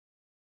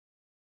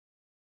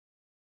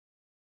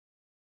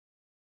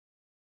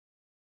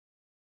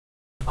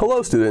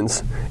Hello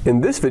students,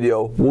 in this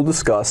video we'll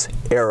discuss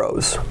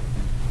arrows.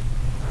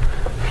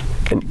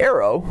 An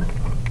arrow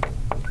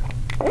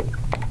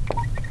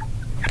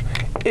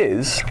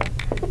is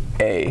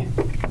a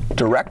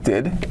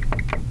directed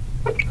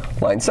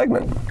line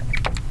segment.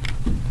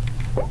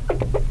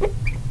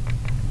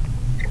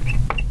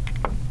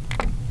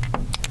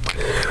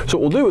 So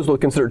what we'll do is we'll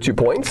consider 2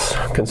 points.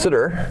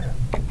 Consider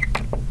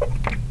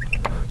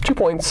 2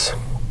 points,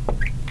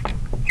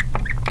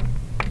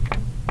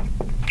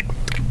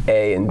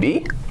 A and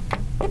B,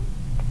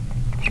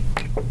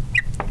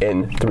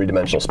 in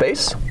 3-dimensional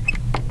space.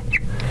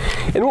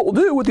 And what we'll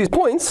do with these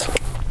points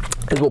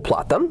is we'll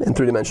plot them in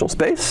 3-dimensional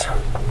space.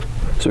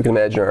 So we can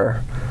imagine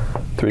our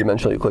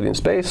 3-dimensional Euclidean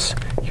space.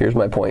 Here's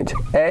my point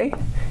A,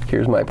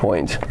 here's my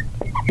point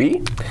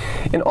B.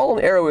 And all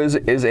an arrow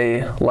is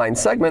a line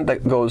segment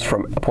that goes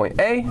from a point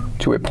A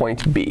to a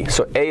point B.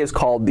 So A is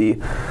called the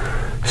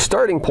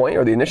starting point,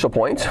 or the initial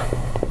point.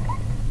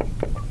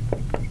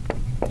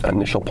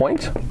 Initial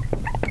point.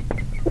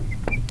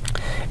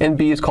 And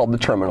B is called the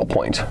terminal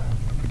point.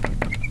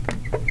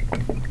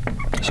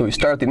 So we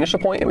start at the initial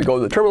point and we go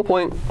to the terminal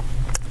point.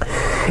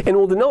 And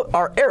we'll denote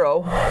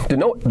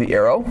the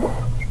arrow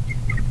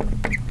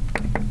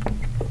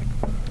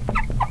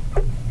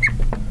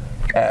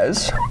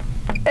as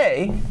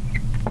A,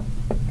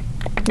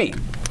 B.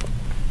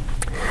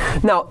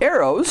 Now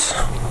arrows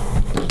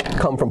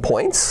come from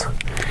points,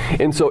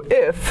 and so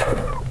if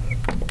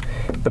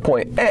the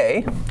point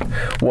A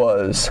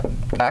was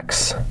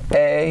X,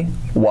 A,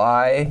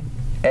 Y,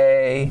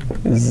 A,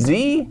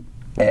 Z,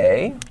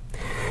 A,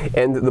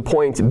 and the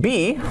point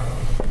B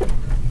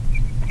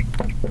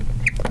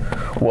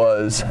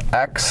was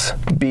X,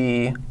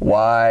 B,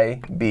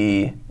 Y,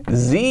 B,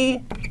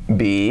 Z,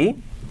 B,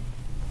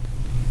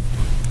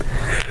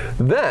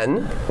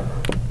 then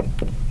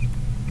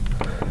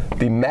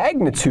the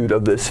magnitude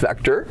of this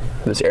vector,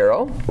 this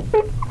arrow,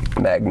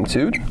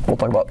 magnitude, we'll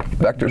talk about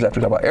vectors after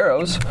we talk about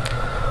arrows,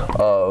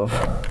 of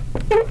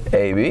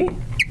AB,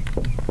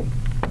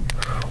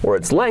 or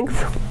its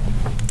length,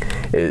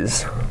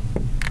 is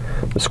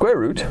the square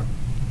root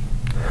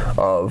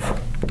of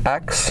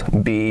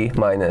XB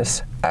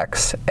minus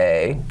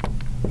XA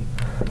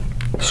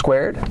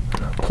squared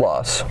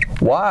plus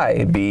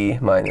YB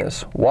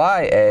minus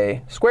YA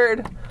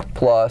squared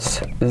plus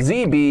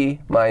ZB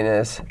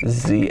minus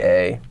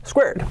ZA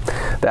squared.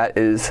 That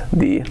is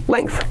the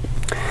length.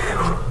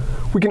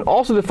 We can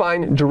also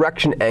define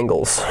direction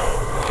angles.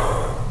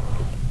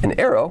 An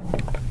arrow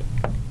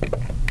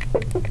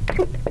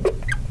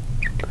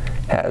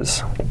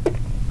has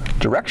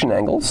direction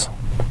angles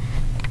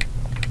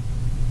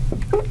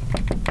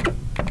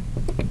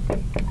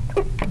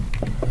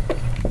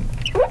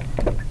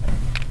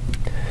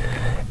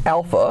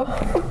alpha,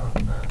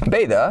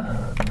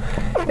 beta,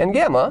 and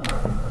gamma,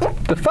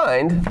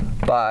 defined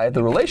by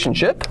the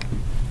relationship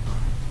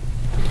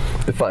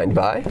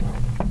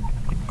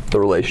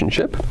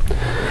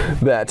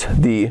that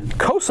the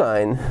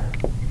cosine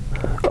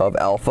of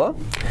alpha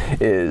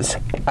is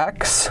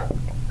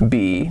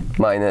XB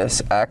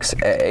minus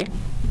XA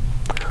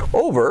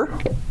over,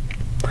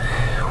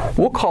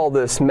 we'll call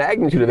this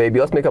magnitude of AB.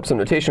 Let's make up some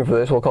notation for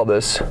this. We'll call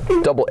this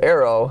double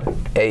arrow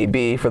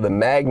AB for the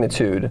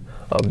magnitude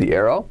of the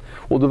arrow.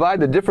 We'll divide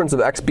the difference of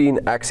XB and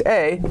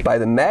XA by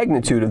the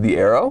magnitude of the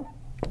arrow.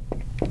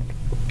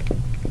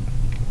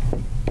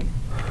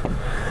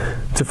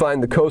 To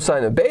find the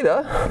cosine of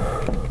beta,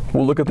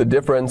 we'll look at the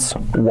difference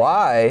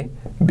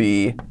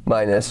YB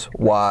minus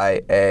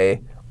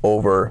YA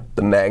over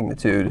the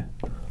magnitude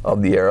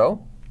of the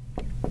arrow.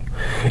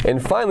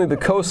 And finally, the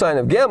cosine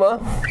of gamma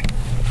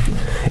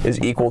is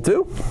equal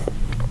to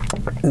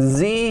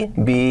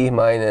ZB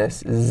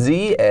minus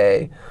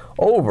ZA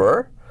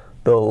over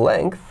the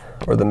length,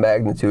 or the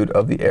magnitude,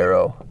 of the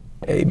arrow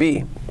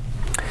AB.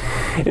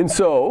 And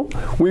so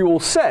we will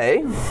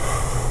say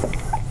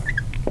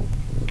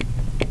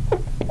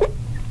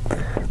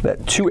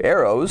that 2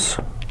 arrows,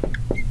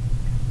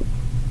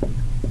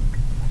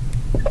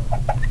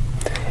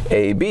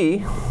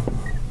 AB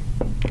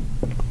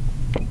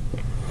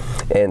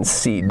and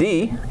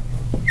CD,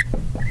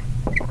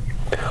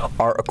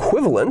 are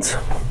equivalent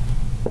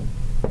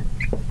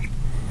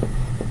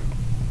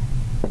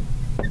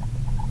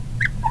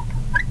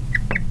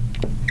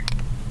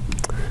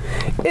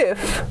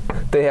if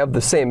they have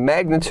the same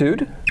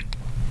magnitude,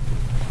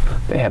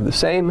 they have the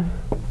same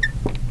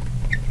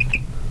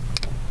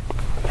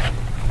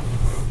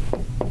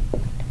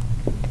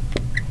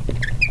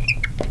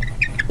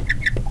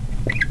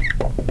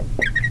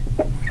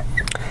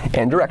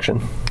and direction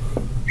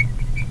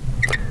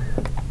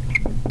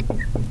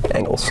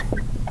angles.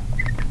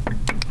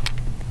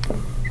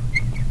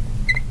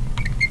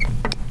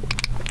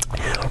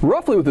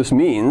 Roughly what this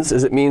means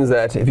is it means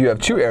that if you have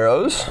 2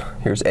 arrows,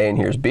 here's A and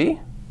here's B,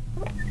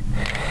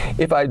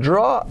 if I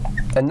draw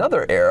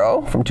another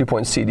arrow from 2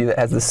 points CD that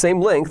has the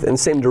same length and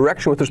same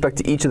direction with respect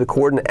to each of the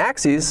coordinate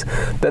axes,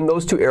 then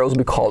those two arrows will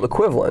be called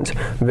equivalent.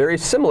 Very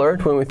similar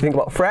to when we think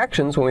about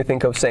fractions, when we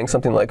think of saying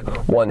something like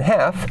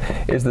 1/2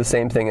 is the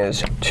same thing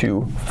as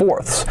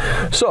 2/4.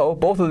 So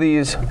both of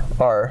these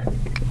are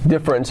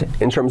different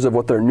in terms of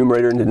what their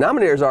numerator and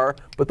denominators are,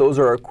 but those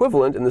are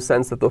equivalent in the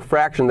sense that the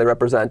fraction they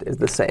represent is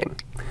the same.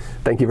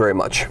 Thank you very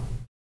much.